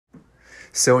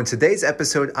So in today's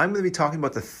episode, I'm going to be talking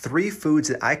about the 3 foods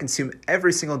that I consume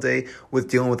every single day with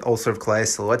dealing with ulcerative colitis.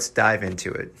 So let's dive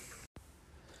into it.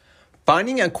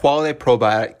 Finding a quality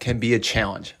probiotic can be a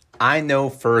challenge. I know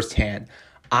firsthand.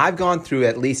 I've gone through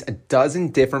at least a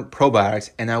dozen different probiotics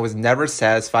and I was never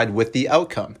satisfied with the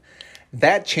outcome.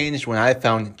 That changed when I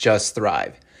found Just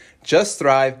Thrive. Just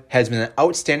Thrive has been an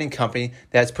outstanding company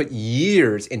that has put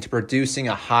years into producing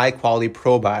a high-quality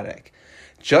probiotic.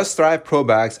 Just Thrive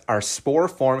probiotics are spore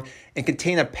form and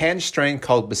contain a patent strain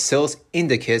called Bacillus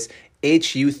indicus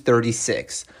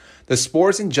HU36. The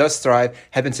spores in Just Thrive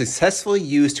have been successfully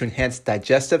used to enhance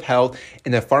digestive health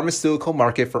in the pharmaceutical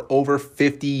market for over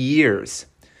 50 years.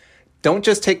 Don't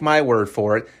just take my word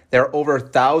for it. There are over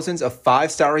thousands of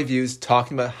 5-star reviews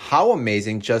talking about how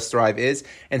amazing Just Thrive is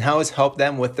and how it's helped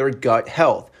them with their gut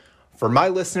health. For my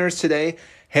listeners today,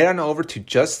 head on over to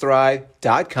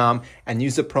justthrive.com and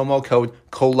use the promo code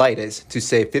Colitis to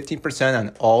save 15% on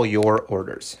all your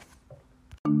orders.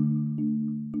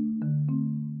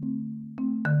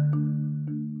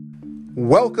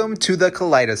 Welcome to the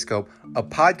Kaleidoscope, a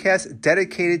podcast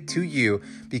dedicated to you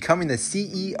becoming the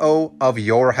CEO of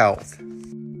your health.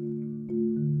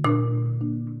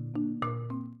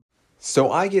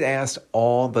 So I get asked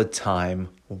all the time,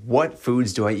 what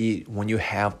foods do I eat when you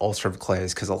have ulcerative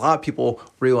colitis? Because a lot of people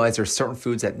realize there's certain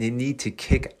foods that they need to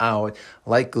kick out,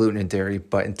 like gluten and dairy.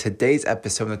 But in today's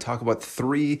episode, I'm going to talk about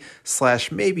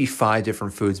 3/maybe 5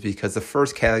 different foods, because the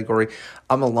first category,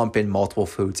 I'm going to lump in multiple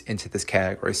foods into this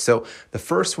category. So the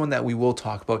first one that we will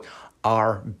talk about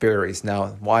are berries.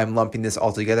 Now, why I'm lumping this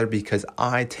all together, because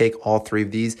I take all 3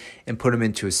 of these and put them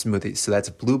into a smoothie. So that's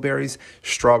blueberries,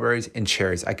 strawberries, and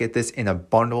cherries. I get this in a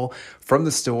bundle from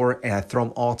the store and I throw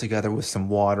them all together with some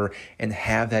water and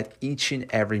have that each and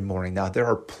every morning. Now, there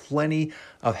are plenty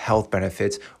of health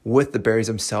benefits with the berries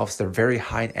themselves. They're very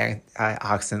high in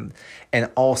antioxidant and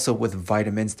also with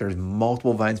vitamins. There's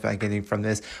multiple vitamins I'm getting from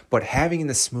this, but having in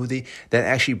the smoothie, that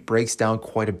actually breaks down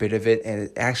quite a bit of it, and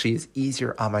it actually is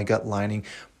easier on my gut lining.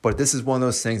 But this is one of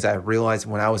those things I realized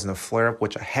when I was in a flare-up,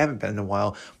 which I haven't been in a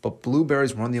while, but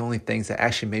blueberries were one of the only things that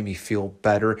actually made me feel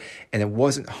better, and it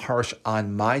wasn't harsh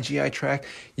on my GI tract.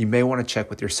 You may want to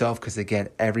check with yourself because, again,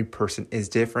 every person is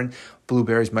different.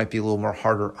 Blueberries might be a little more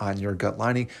harder on your gut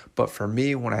lining, but for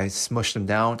me, when I smushed them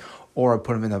down or I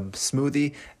put them in a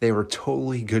smoothie, they were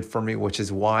totally good for me, which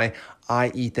is why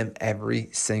I eat them every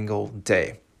single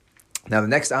day. Now, the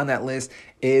next on that list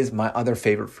is my other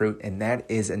favorite fruit, and that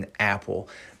is an apple.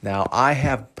 Now, I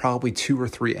have probably 2 or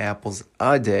 3 apples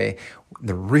a day.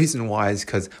 The reason why is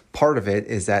because part of it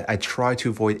is that I try to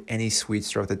avoid any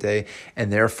sweets throughout the day,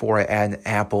 and therefore I add an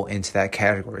apple into that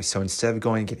category. So instead of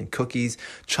going and getting cookies,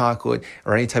 chocolate,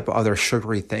 or any type of other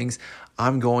sugary things,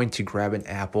 I'm going to grab an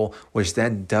apple, which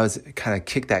then does kind of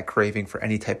kick that craving for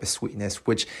any type of sweetness,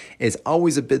 which is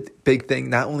always a big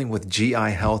thing, not only with GI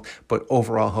health, but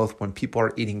overall health when people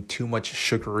are eating too much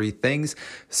sugary things,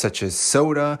 such as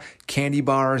soda, candy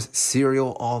bars,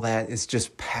 cereal, all that is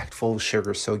just packed full of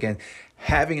sugar. So again,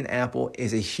 having an apple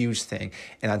is a huge thing.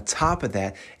 And on top of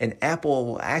that, an apple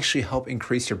will actually help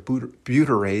increase your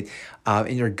butyrate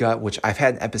in your gut, which I've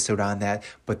had an episode on that,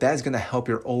 but that's going to help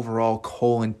your overall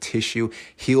colon tissue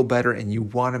heal better. And you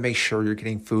want to make sure you're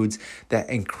getting foods that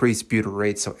increase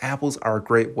butyrate. So apples are a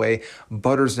great way.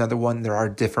 Butter's another one. There are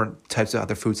different types of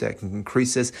other foods that can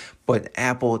increase this, but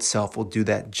apple itself will do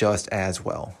that just as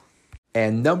well.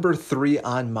 And number 3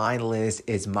 on my list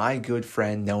is my good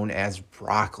friend known as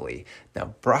broccoli.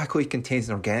 Now, broccoli contains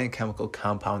an organic chemical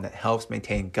compound that helps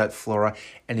maintain gut flora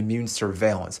and immune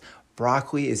surveillance.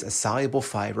 Broccoli is a soluble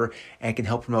fiber and can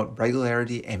help promote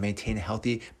regularity and maintain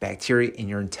healthy bacteria in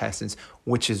your intestines,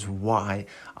 which is why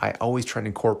I always try to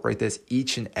incorporate this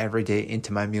each and every day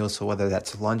into my meals. So whether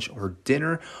that's lunch or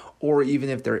dinner, or even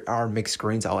if there are mixed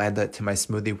greens, I'll add that to my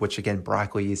smoothie, which again,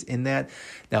 broccoli is in that.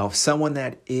 Now, if someone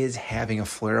that is having a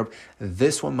flare-up,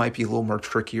 this one might be a little more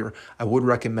trickier. I would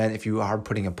recommend, if you are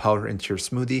putting a powder into your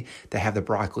smoothie, to have the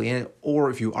broccoli in it,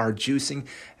 or if you are juicing,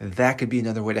 that could be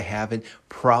another way to have it.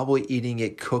 Probably eating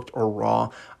it cooked or raw,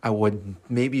 I would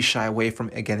maybe shy away from,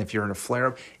 again, if you're in a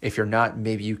flare-up. If you're not,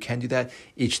 maybe you can do that.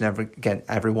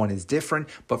 Everyone is different,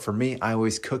 but for me, I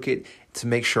always cook it to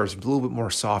make sure it's a little bit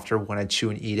more softer when I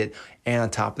chew and eat it. And on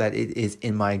top of that, it is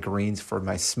in my greens for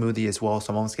my smoothie as well.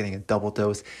 So I'm almost getting a double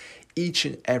dose each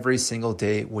and every single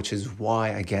day, which is why,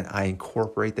 again, I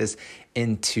incorporate this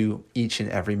into each and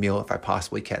every meal if I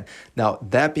possibly can. Now,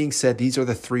 that being said, these are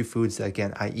the 3 foods that,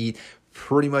 again, I eat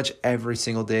pretty much every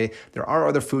single day. There are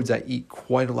other foods I eat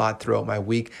quite a lot throughout my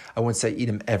week. I wouldn't say I eat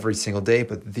them every single day,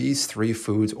 but these 3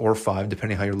 foods, or 5,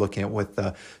 depending how you're looking at, with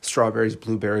the strawberries,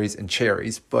 blueberries, and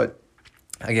cherries. But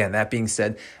Again, that being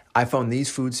said, I found these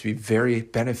foods to be very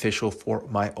beneficial for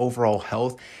my overall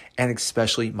health and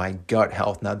especially my gut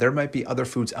health. Now, there might be other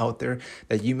foods out there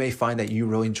that you may find that you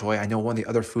really enjoy. I know one of the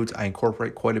other foods I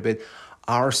incorporate quite a bit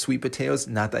are sweet potatoes.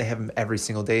 Not that I have them every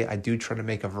single day. I do try to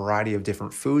make a variety of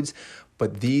different foods,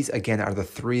 but these, again, are the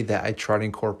three that I try to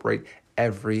incorporate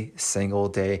every single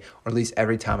day, or at least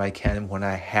every time I can when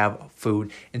I have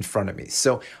food in front of me.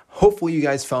 So hopefully you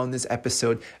guys found this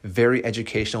episode very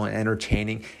educational and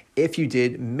entertaining. If you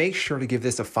did, make sure to give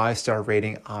this a 5-star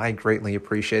rating. I greatly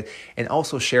appreciate it. And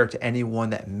also share it to anyone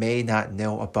that may not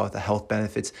know about the health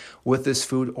benefits with this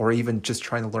food, or even just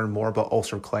trying to learn more about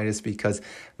ulcerative colitis, because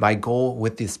my goal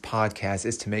with this podcast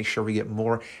is to make sure we get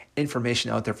more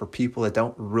information out there for people that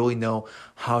don't really know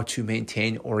how to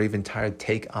maintain or even try to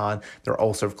take on their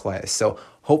ulcerative colitis. So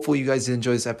hopefully you guys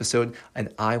enjoy this episode,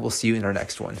 and I will see you in our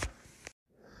next one.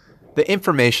 The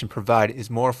information provided is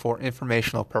more for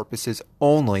informational purposes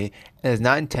only and is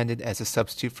not intended as a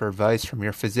substitute for advice from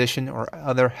your physician or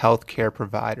other healthcare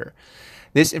provider.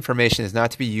 This information is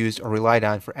not to be used or relied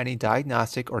on for any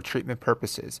diagnostic or treatment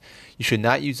purposes. You should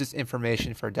not use this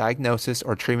information for diagnosis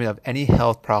or treatment of any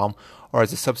health problem or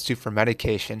as a substitute for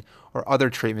medication or other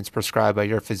treatments prescribed by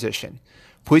your physician.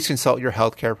 Please consult your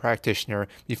healthcare practitioner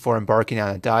before embarking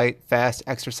on a diet, fast,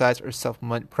 exercise, or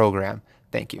supplement program.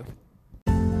 Thank you.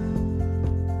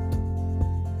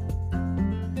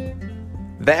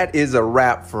 That is a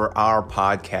wrap for our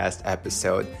podcast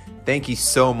episode. Thank you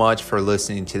so much for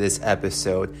listening to this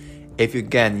episode. If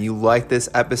again you like this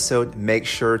episode, make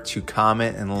sure to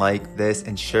comment and like this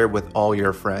and share it with all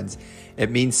your friends. It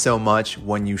means so much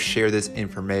when you share this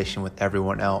information with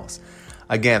everyone else.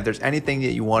 Again, if there's anything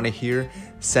that you want to hear,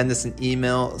 send us an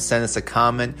email, send us a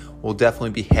comment. We'll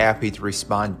definitely be happy to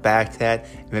respond back to that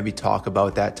and maybe talk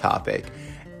about that topic.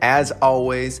 As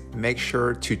always, make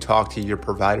sure to talk to your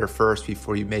provider first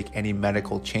before you make any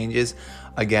medical changes.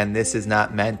 Again, this is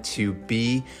not meant to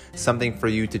be something for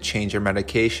you to change your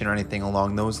medication or anything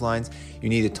along those lines. You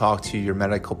need to talk to your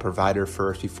medical provider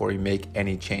first before you make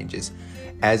any changes.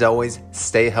 As always,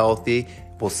 stay healthy.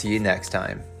 We'll see you next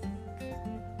time.